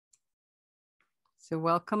So,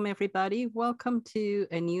 welcome everybody. Welcome to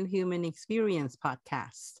a New Human Experience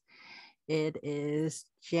podcast. It is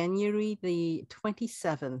January the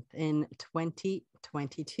 27th in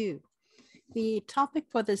 2022. The topic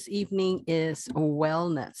for this evening is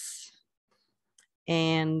wellness.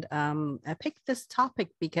 And I picked this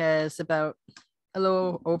topic because about a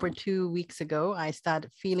little over 2 weeks ago, I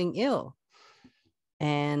started feeling ill.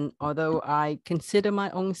 And although I consider my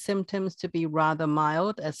own symptoms to be rather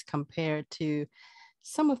mild as compared to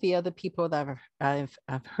some of the other people that I've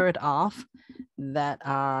heard of that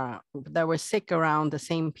were sick around the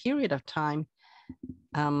same period of time,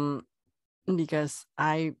 because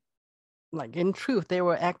in truth, there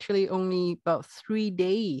were actually only about 3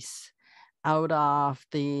 days out of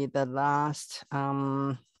the last,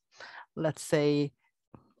 let's say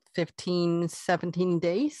 15, 17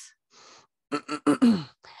 days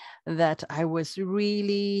that I was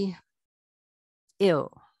really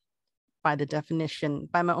ill. By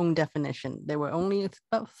my own definition, there were only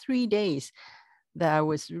about 3 days that I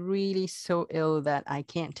was really so ill that I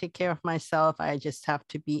can't take care of myself. I just have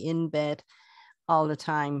to be in bed all the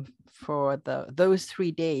time for those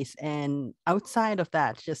 3 days. And outside of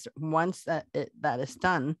that, just once that is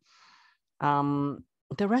done, the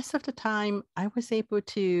rest of the time I was able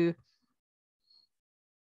to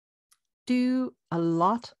do a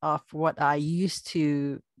lot of what I used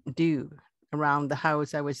to do around the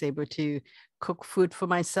house. I was able to cook food for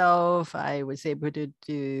myself. I was able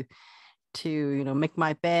to make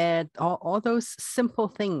my bed, all those simple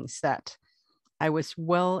things that I was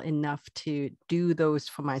well enough to do those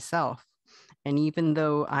for myself. And even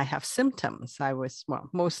though I have symptoms,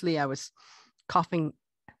 mostly I was coughing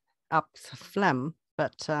up phlegm,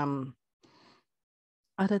 but other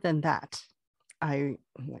than that,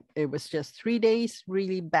 it was just 3 days,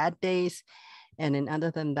 really bad days. And then other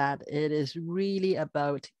than that, it is really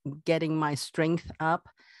about getting my strength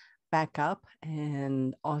back up,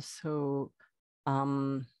 and also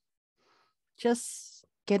just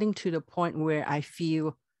getting to the point where I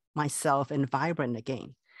feel myself and vibrant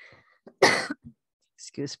again.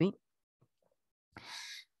 Excuse me.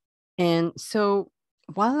 And so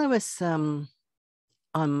while I was on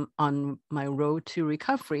my road to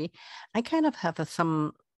recovery, I kind of have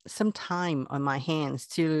some time on my hands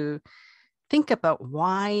to think about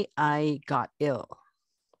why I got ill.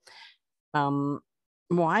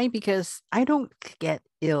 Why? Because I don't get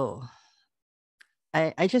ill.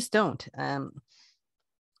 I just don't.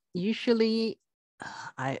 Usually,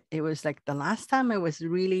 it was like the last time I was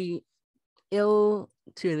really ill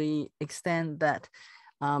to the extent that,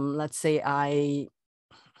 let's say,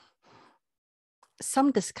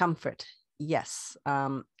 some discomfort. Yes.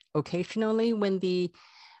 Occasionally, when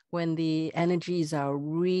the energies are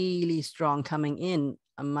really strong coming in,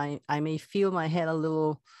 I may feel my head a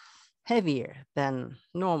little heavier than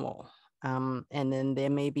normal. And then there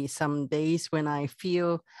may be some days when I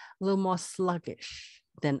feel a little more sluggish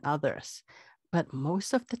than others. But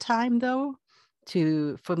most of the time, though,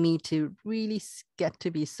 for me to really get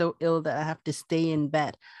to be so ill that I have to stay in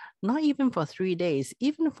bed, not even for 3 days,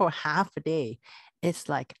 even for half a day, it's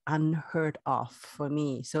like unheard of for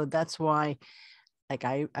me. So that's why, like,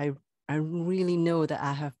 I really know that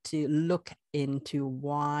I have to look into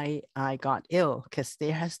why I got ill, because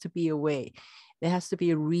there has to be a way. There has to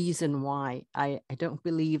be a reason why. I don't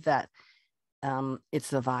believe that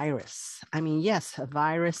it's a virus. I mean, yes, a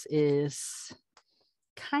virus is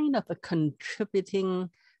kind of a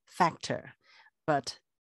contributing factor, but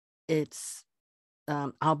it's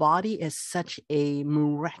our body is such a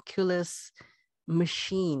miraculous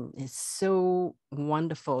machine. Is so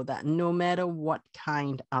wonderful that no matter what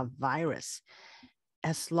kind of virus,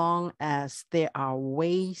 as long as there are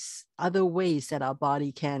other ways that our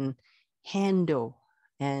body can handle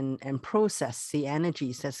and process the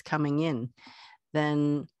energies that's coming in,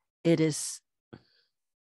 then it is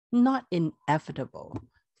not inevitable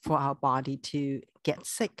for our body to get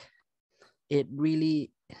sick. It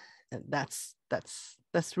really, that's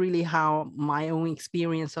really how my own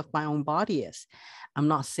experience of my own body is. I'm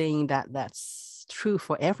not saying that that's true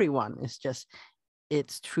for everyone.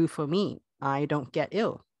 It's true for me. I don't get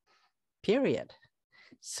ill, period.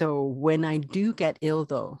 So when I do get ill,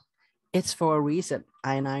 though, it's for a reason,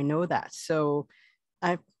 and I know that. So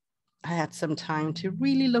I had some time to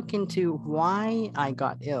really look into why I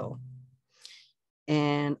got ill,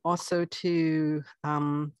 and also to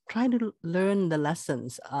try to learn the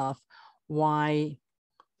lessons of why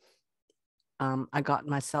I got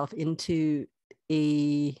myself into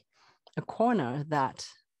a corner that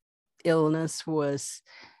illness was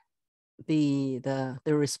the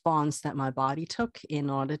response that my body took in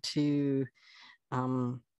order to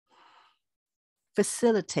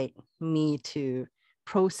facilitate me to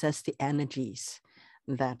process the energies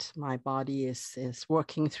that my body is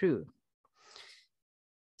working through.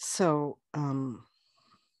 So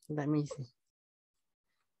let me see.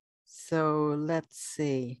 So let's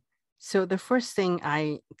see. So the first thing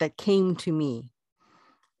that came to me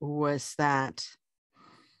was that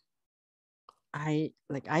I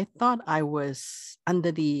thought I was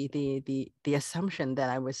under the assumption that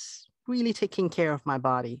I was really taking care of my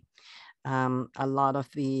body. A lot of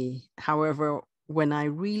however, when I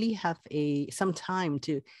really have some time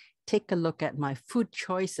to take a look at my food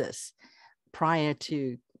choices prior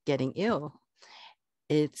to getting ill,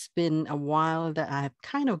 it's been a while that I've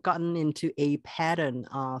kind of gotten into a pattern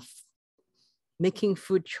of making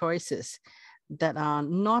food choices that are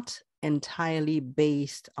not entirely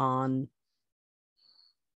based on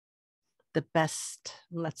the best,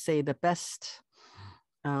 let's say the best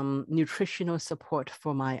nutritional support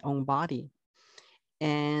for my own body.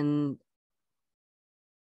 And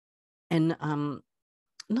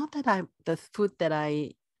not that the food that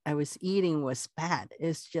I was eating was bad.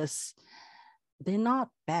 It's just, they're not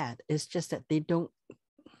bad. It's just that they don't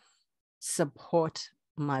support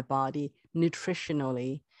my body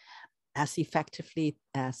nutritionally as effectively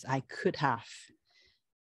as I could have.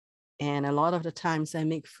 And a lot of the times I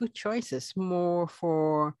make food choices more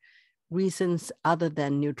for reasons other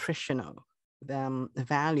than nutritional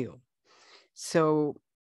value. So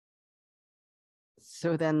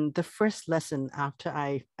then the first lesson after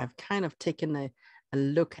I've kind of taken a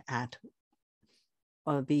look at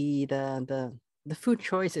the food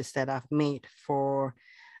choices that I've made for,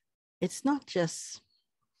 it's not just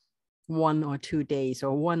 1 or 2 days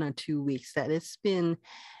or 1 or 2 weeks, that it's been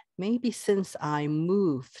maybe since I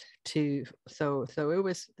moved to, so it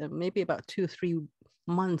was maybe about 2-3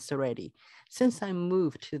 months already since I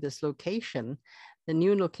moved to this location, the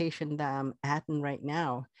new location that I'm at right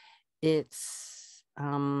now. It's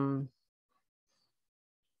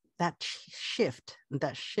that shift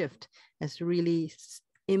has really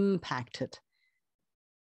impacted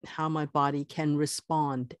how my body can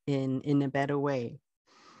respond in a better way.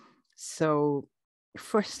 So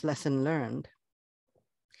first lesson learned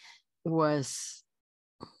was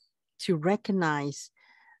to recognize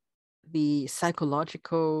the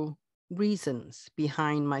psychological reasons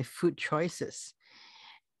behind my food choices,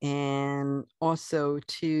 and also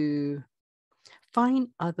to find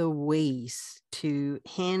other ways to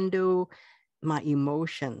handle my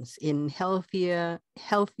emotions in healthier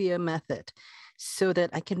method, so that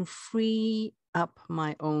I can free up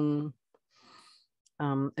my own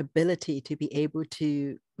ability to be able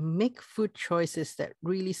to make food choices that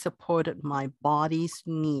really supported my body's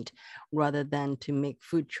need, rather than to make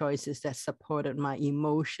food choices that supported my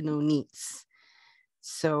emotional needs.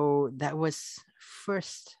 So that was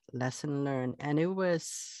first lesson learned. And it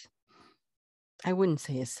was, I wouldn't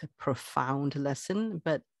say it's a profound lesson,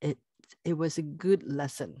 but it was a good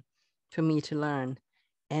lesson for me to learn.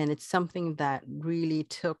 And it's something that really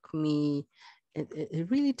took me, it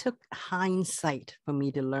really took hindsight for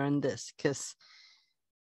me to learn this, because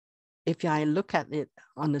if I look at it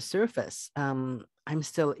on the surface, I'm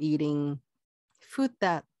still eating food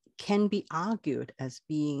that can be argued as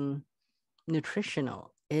being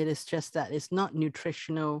nutritional. It is just that it's not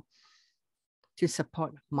nutritional to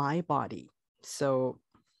support my body. So,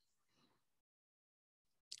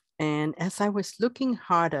 and as I was looking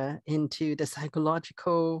harder into the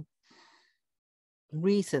psychological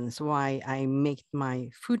reasons why I make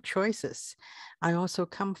my food choices, I also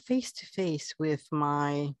come face to face with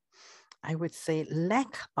my, I would say,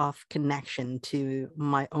 lack of connection to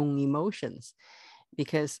my own emotions,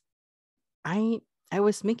 because I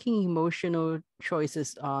was making emotional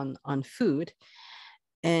choices on food,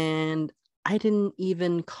 and I'm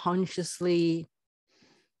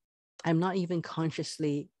not even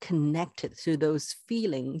consciously connected to those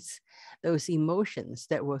feelings, those emotions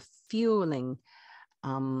that were fueling,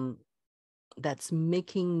 that's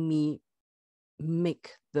making me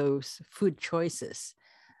make those food choices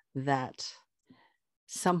that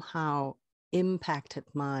somehow impacted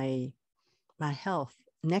my health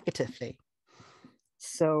negatively.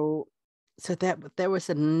 So that there was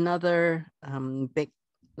another big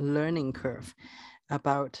learning curve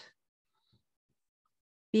about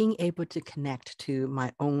being able to connect to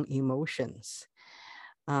my own emotions.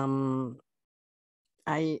 I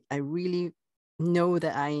really know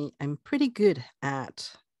that I'm pretty good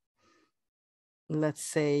at, let's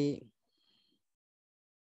say,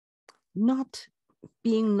 not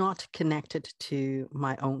connected to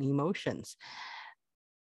my own emotions.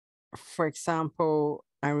 For example,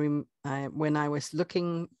 when I was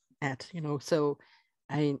looking at, so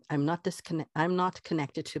I'm not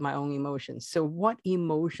connected to my own emotions. So what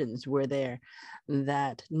emotions were there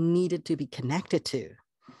that needed to be connected to?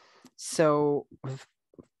 So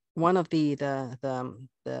one of the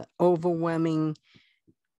overwhelming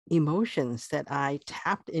emotions that I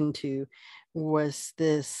tapped into was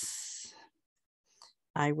this,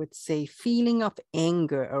 I would say, feeling of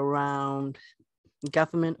anger around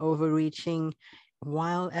government overreaching,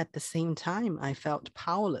 while at the same time I felt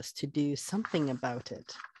powerless to do something about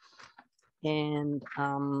it. And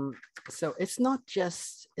so it's not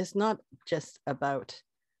just about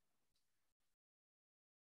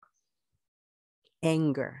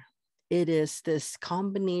anger. It is this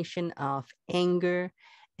combination of anger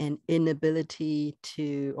and inability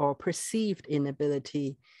to, or perceived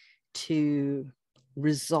inability to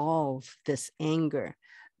resolve this anger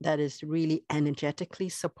that is really energetically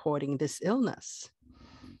supporting this illness.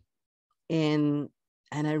 And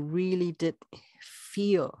I really did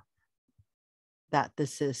feel that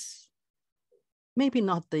this is maybe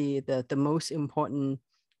not the most important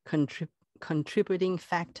contributing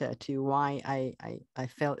factor to why I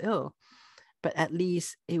felt ill, but at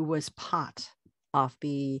least it was part of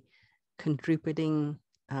the contributing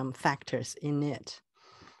factors in it.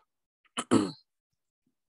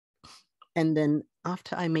 And then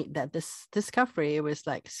after I made that discovery, it was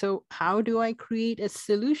like, so how do I create a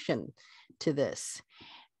solution to this?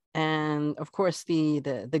 And of course,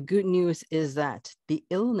 the good news is that the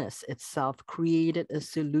illness itself created a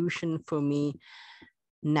solution for me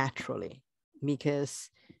naturally, because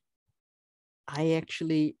I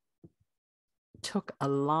actually it took a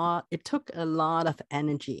lot of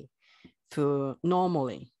energy for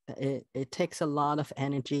normally. It takes a lot of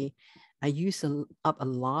energy. I use up a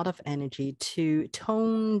lot of energy to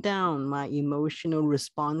tone down my emotional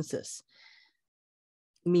responses,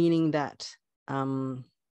 meaning that, for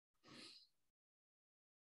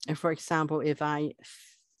example, if I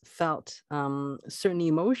felt certain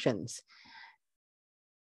emotions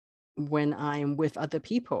when I'm with other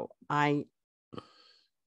people,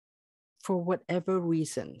 for whatever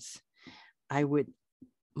reasons, I would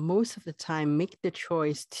most of the time make the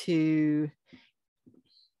choice to,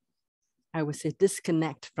 I would say,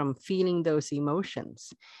 disconnect from feeling those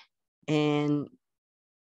emotions and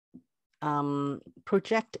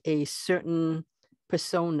project a certain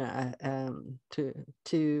persona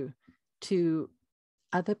to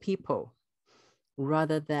other people,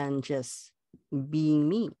 rather than just being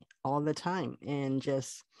me all the time and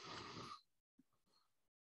just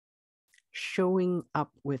showing up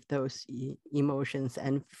with those emotions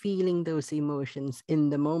and feeling those emotions in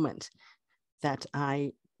the moment. That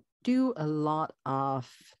I do a lot of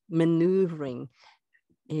maneuvering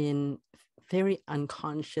in very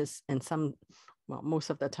unconscious and most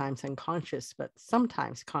of the times unconscious, but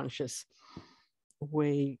sometimes conscious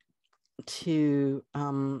way to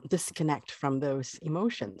disconnect from those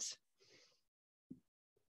emotions.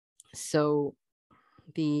 So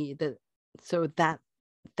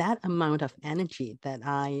that amount of energy that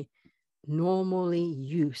I normally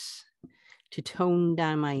use to tone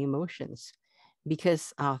down my emotions,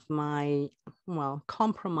 because of my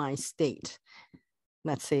compromised state,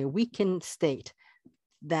 let's say a weakened state,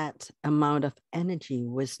 that amount of energy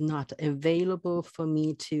was not available for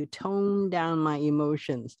me to tone down my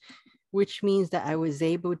emotions, which means that I was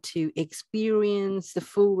able to experience the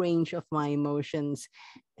full range of my emotions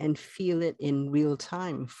and feel it in real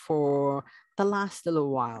time for the last little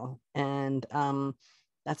while. And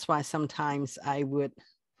that's why sometimes I would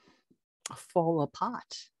fall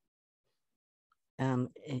apart.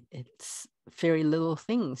 It's very little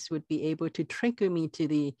things would be able to trigger me to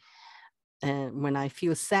the, when I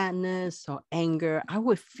feel sadness or anger, I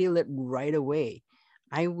would feel it right away.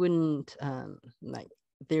 I wouldn't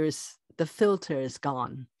the filter is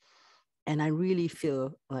gone. And I really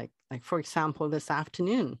feel like for example, this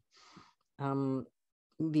afternoon, when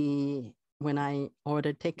I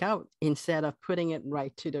ordered takeout, instead of putting it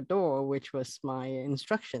right to the door, which was my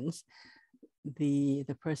instructions, the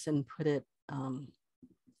person put it,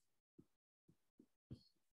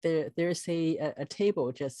 there's a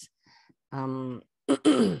table just that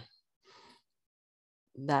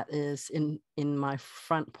is in my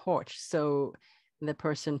front porch. So the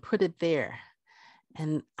person put it there,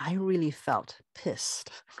 and I really felt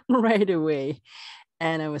pissed right away.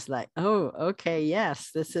 And I was like, oh, okay,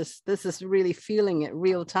 yes, this is really feeling it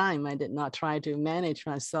real time. I did not try to manage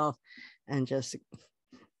myself, and just,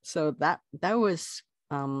 so that was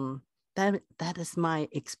that is my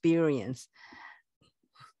experience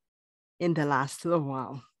in the last little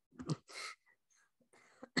while.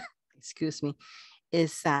 Excuse me,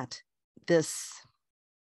 is that this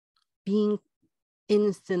being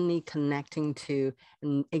instantly connecting to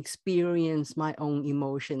and experience my own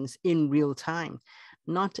emotions in real time,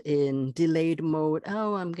 not in delayed mode.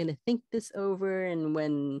 Oh, I'm going to think this over. And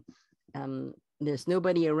when there's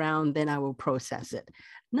nobody around, then I will process it.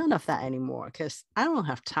 None of that anymore, because I don't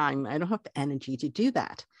have time. I don't have the energy to do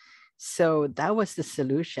that. So that was the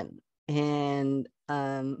solution. And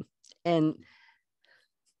I'm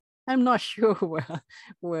not sure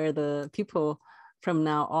where the people from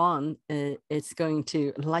now on it's going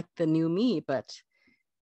to like the new me, but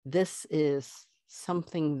this is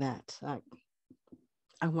something that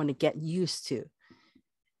I want to get used to,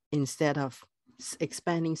 instead of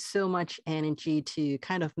expending so much energy to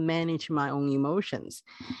kind of manage my own emotions.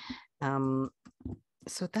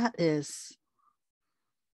 So that is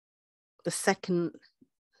the second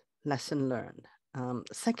lesson learned.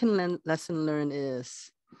 Second lesson learned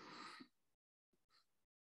is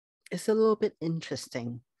it's a little bit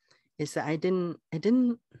interesting. Is that I didn't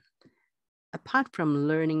apart from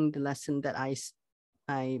learning the lesson that I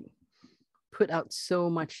put out so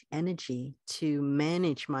much energy to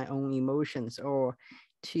manage my own emotions, or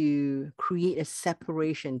to create a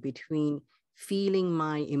separation between feeling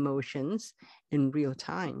my emotions in real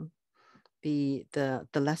time. The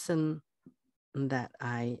lesson that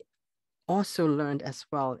I also learned as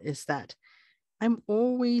well is that I'm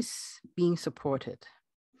always being supported.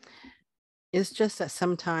 It's just that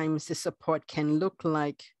sometimes the support can look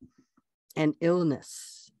like an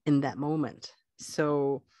illness in that moment.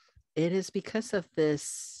 So it is because of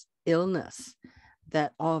this illness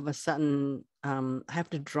that all of a sudden I have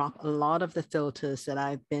to drop a lot of the filters that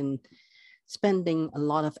I've been spending a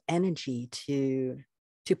lot of energy to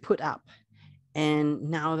put up. And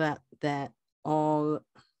now that all,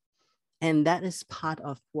 and that is part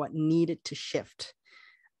of what needed to shift,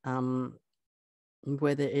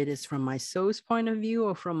 whether it is from my soul's point of view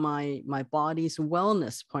or from my body's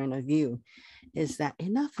wellness point of view, is that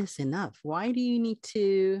enough is enough. Why do you need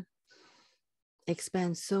to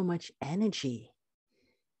expend so much energy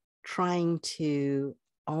trying to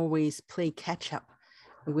always play catch up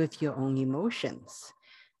with your own emotions?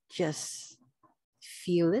 Just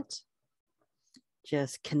feel it,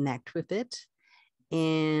 just connect with it,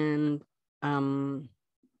 and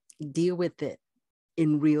deal with it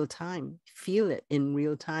in real time, feel it in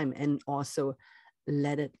real time, and also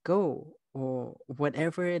let it go, or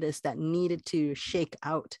whatever it is that needed to shake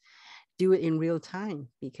out, do it in real time.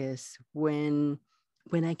 Because when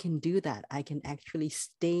I can do that, I can actually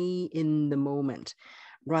stay in the moment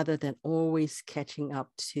rather than always catching up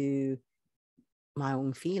to my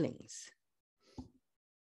own feelings.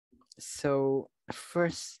 So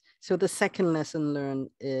the second lesson learned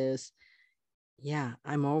is, yeah,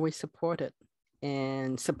 I'm always supported,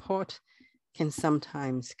 and support can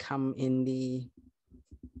sometimes come in the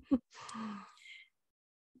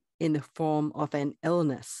form of an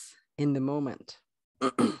illness in the moment.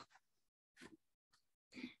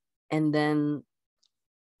 And then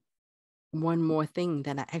one more thing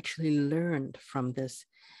that I actually learned from this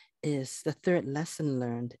is the third lesson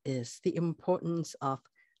learned is the importance of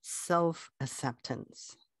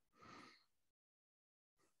self-acceptance.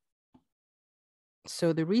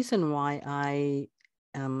 So the reason why I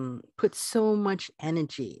put so much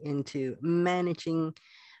energy into managing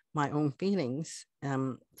my own feelings,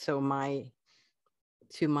 to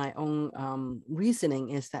my own reasoning,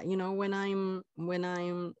 is that, you know, when I'm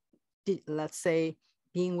let's say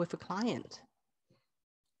being with a client,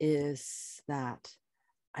 is that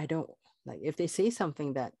I don't like, if they say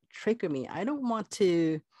something that trigger me, I don't want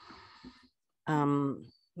to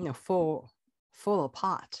fall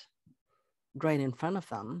apart right in front of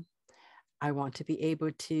them. I want to be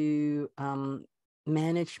able to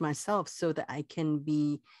manage myself so that I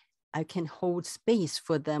can hold space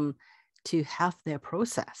for them to have their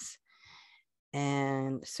process.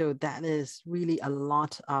 And so that is really a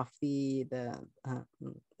lot of the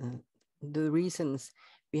reasons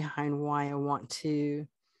behind why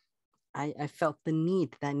I felt the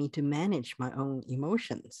need that I need to manage my own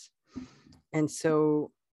emotions. And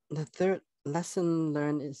so the third lesson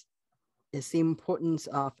learned is the importance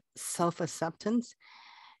of self-acceptance,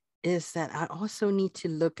 is that I also need to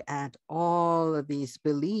look at all of these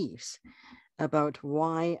beliefs about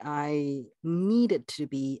why I needed to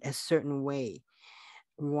be a certain way,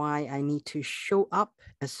 why I need to show up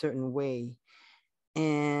a certain way,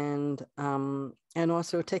 and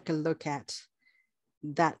also take a look at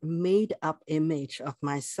that made up image of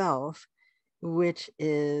myself, which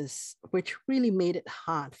really made it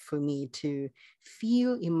hard for me to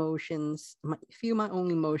feel my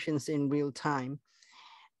own emotions in real time.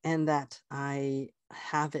 And that I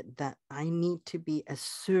have it that I need to be a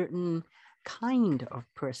certain kind of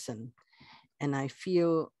person. And I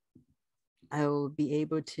feel I will be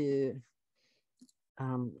able to,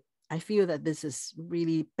 I feel that this is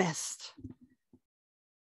really best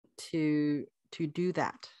to do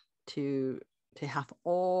that, to have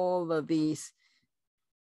all of these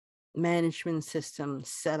management systems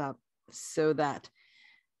set up so that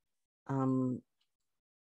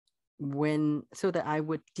so that I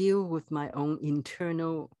would deal with my own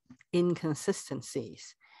internal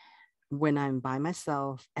inconsistencies when I'm by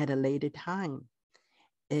myself at a later time.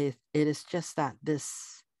 It is just that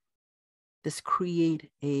this create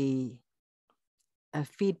a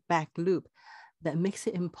feedback loop that makes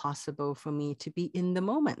it impossible for me to be in the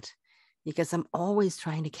moment, because I'm always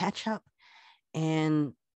trying to catch up.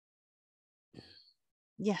 And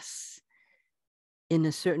yes, in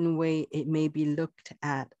a certain way, it may be looked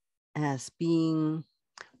at as being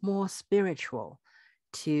more spiritual,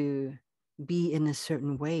 to be in a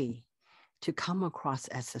certain way, to come across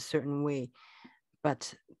as a certain way.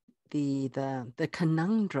 But the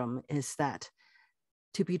conundrum is that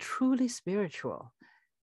to be truly spiritual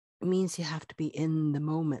means you have to be in the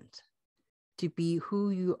moment, to be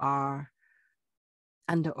who you are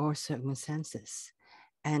under all circumstances,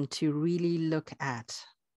 and to really look at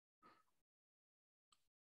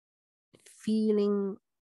feeling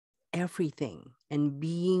everything and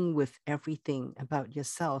being with everything about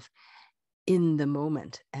yourself in the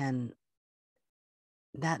moment. And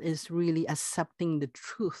that is really accepting the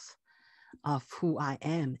truth of who I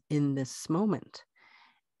am in this moment.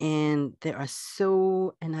 And I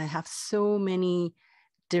have so many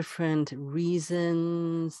different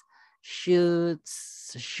reasons,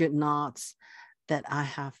 shoulds, should nots, that I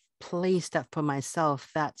have placed up for myself,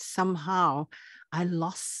 that somehow I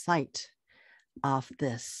lost sight of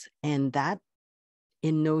this. And that,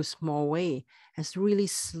 in no small way, has really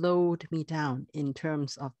slowed me down in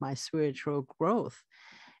terms of my spiritual growth.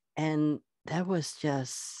 And that was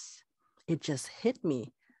it just hit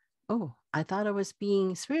me. Oh, I thought I was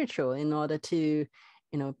being spiritual in order to,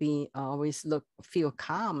 be always feel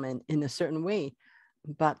calm and in a certain way.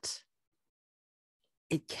 But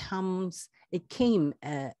it came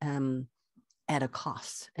at a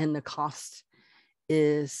cost. And the cost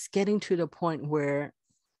is getting to the point where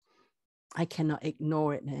I cannot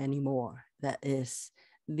ignore it anymore. That is,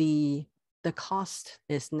 the cost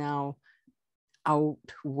is now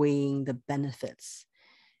outweighing the benefits.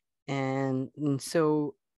 And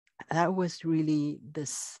so that was really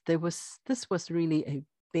this was really a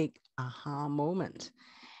big aha moment.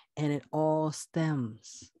 And it all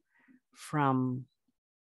stems from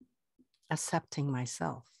accepting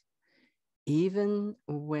myself. Even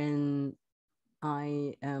when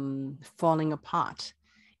I am falling apart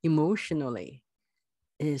emotionally,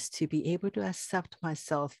 is to be able to accept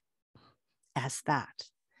myself as that,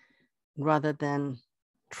 rather than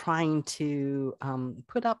trying to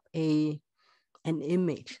put up an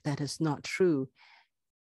image that is not true.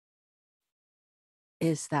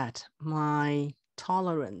 Is that my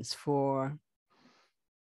tolerance for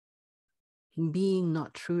being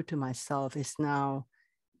not true to myself is now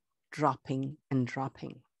dropping and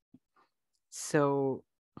dropping. So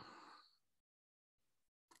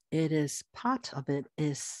it is, part of it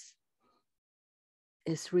is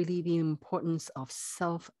really the importance of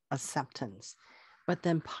self-acceptance. But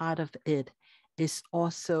then part of it is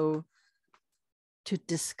also to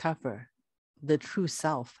discover the true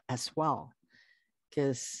self as well.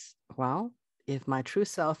 Because, well, if my true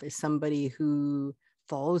self is somebody who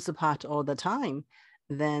falls apart all the time,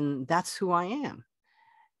 then that's who I am.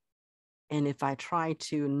 And if I try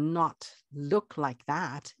to not look like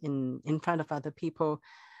that in front of other people,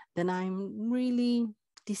 then I'm really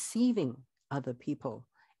deceiving other people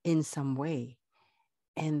in some way.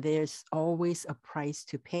 And there's always a price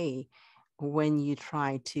to pay when you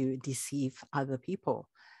try to deceive other people.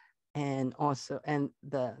 And also, and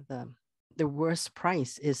the worst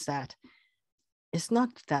price is that it's not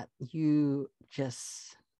that you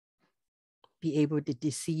just be able to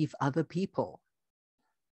deceive other people.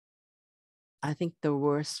 I think the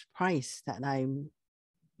worst price that I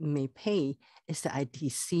may pay is that I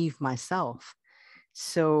deceive myself.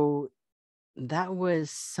 So that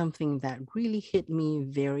was something that really hit me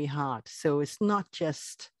very hard. So it's not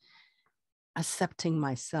just accepting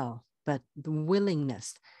myself, but the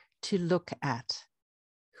willingness to look at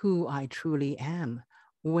who I truly am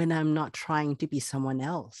when I'm not trying to be someone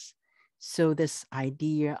else. So this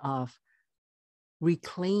idea of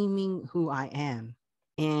reclaiming who I am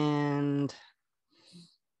and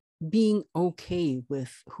being okay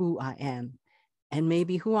with who I am. And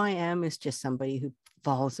maybe who I am is just somebody who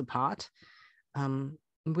falls apart.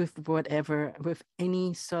 with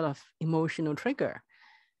any sort of emotional trigger.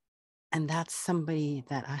 And that's somebody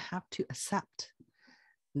that I have to accept,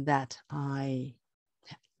 that I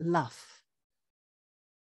love,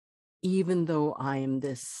 even though I am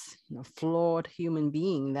this flawed human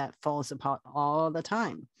being that falls apart all the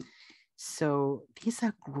time. So these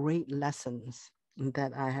are great lessons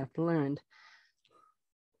that I have learned.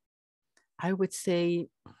 I would say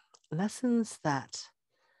lessons that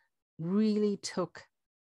really took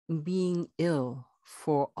being ill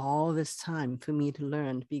for all this time for me to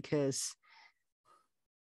learn, because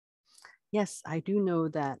yes, I do know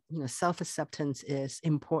that self-acceptance is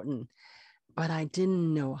important, but I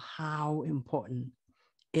didn't know how important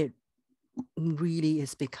it really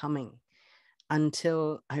is becoming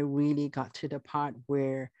until I really got to the part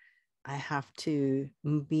where I have to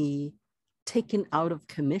be taken out of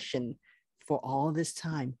commission for all this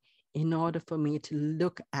time in order for me to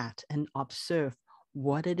look at and observe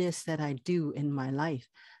what it is that I do in my life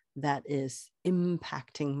that is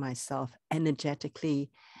impacting myself energetically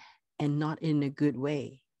and not in a good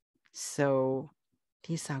way. So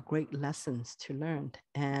these are great lessons to learn.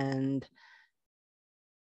 And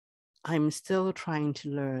I'm still trying to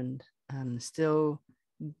learn, still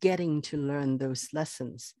getting to learn those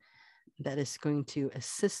lessons that is going to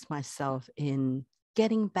assist myself in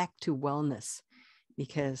getting back to wellness,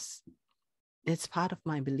 because it's part of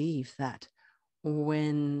my belief that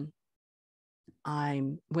when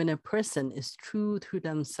a person is true to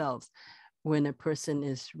themselves, when a person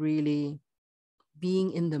is really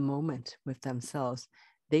being in the moment with themselves,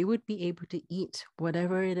 they would be able to eat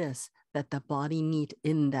whatever it is that the body needs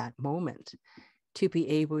in that moment to be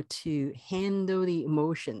able to handle the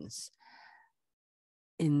emotions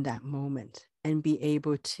in that moment and be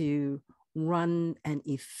able to run an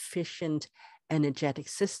efficient energetic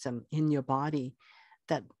system in your body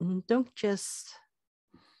that don't just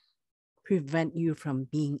prevent you from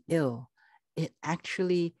being ill. It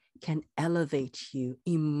actually can elevate you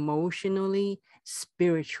emotionally,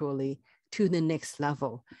 spiritually to the next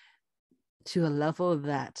level, to a level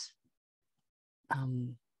that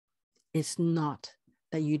is not,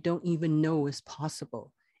 that you don't even know is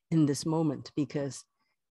possible in this moment, because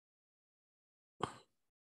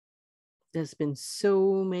there's been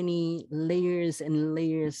so many layers and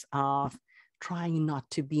layers of trying not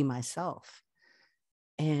to be myself.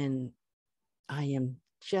 And I am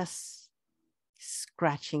just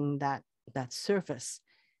scratching that surface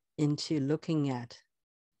into looking at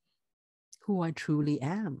who I truly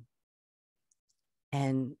am.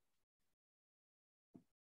 And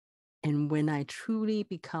when I truly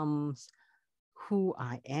becomes who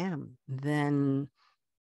I am, then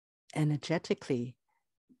energetically,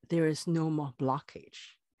 there is no more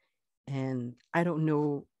blockage. And I don't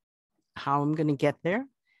know how I'm going to get there.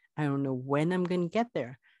 I don't know when I'm going to get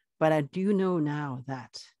there, but I do know now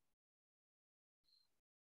that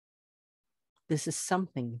this is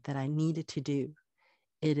something that I needed to do.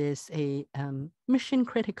 It is a mission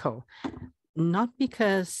critical, not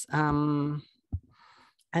because I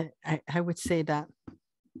would say that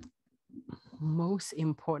most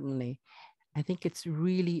importantly, I think it's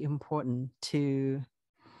really important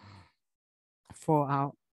for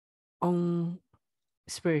our own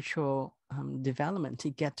spiritual development to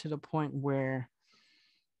get to the point where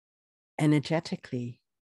energetically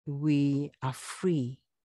we are free.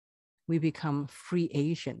 We become free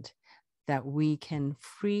agent, that we can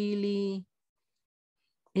freely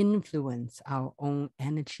influence our own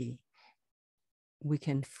energy. We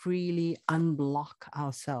can freely unblock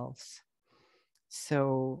ourselves.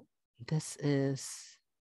 So this is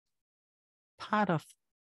part of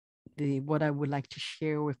what I would like to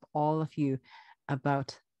share with all of you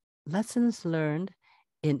about lessons learned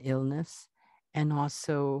in illness, and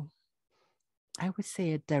also I would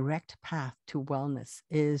say a direct path to wellness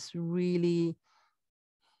is really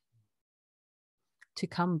to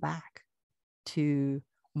come back to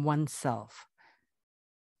oneself,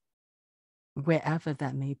 wherever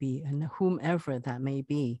that may be and whomever that may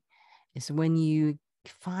be. Is when you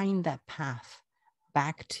find that path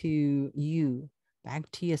back to you, back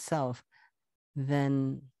to yourself,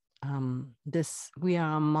 then we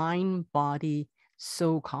are a mind, body,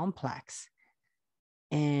 so complex.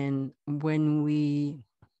 And when we,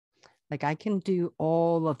 like, I can do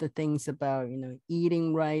all of the things about,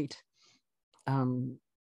 eating right,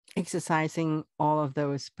 exercising, all of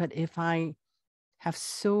those. But if I have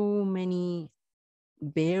so many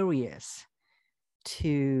barriers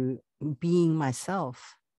to being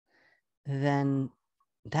myself, then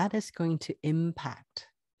that is going to impact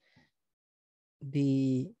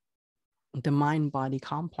the mind-body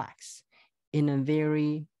complex in a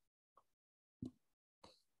very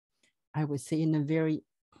I would say, in a very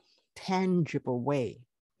tangible way.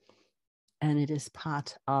 And it is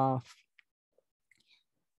part of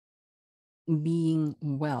being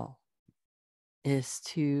well, is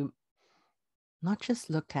to not just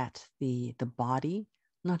look at the body,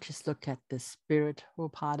 not just look at the spiritual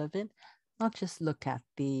part of it, not just look at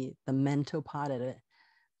the mental part of it,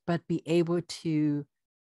 but be able to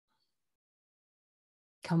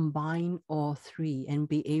combine all three and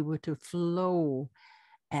be able to flow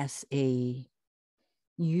as a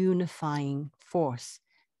unifying force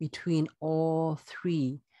between all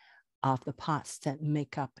three of the parts that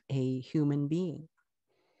make up a human being.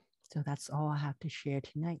 So that's all I have to share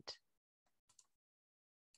tonight.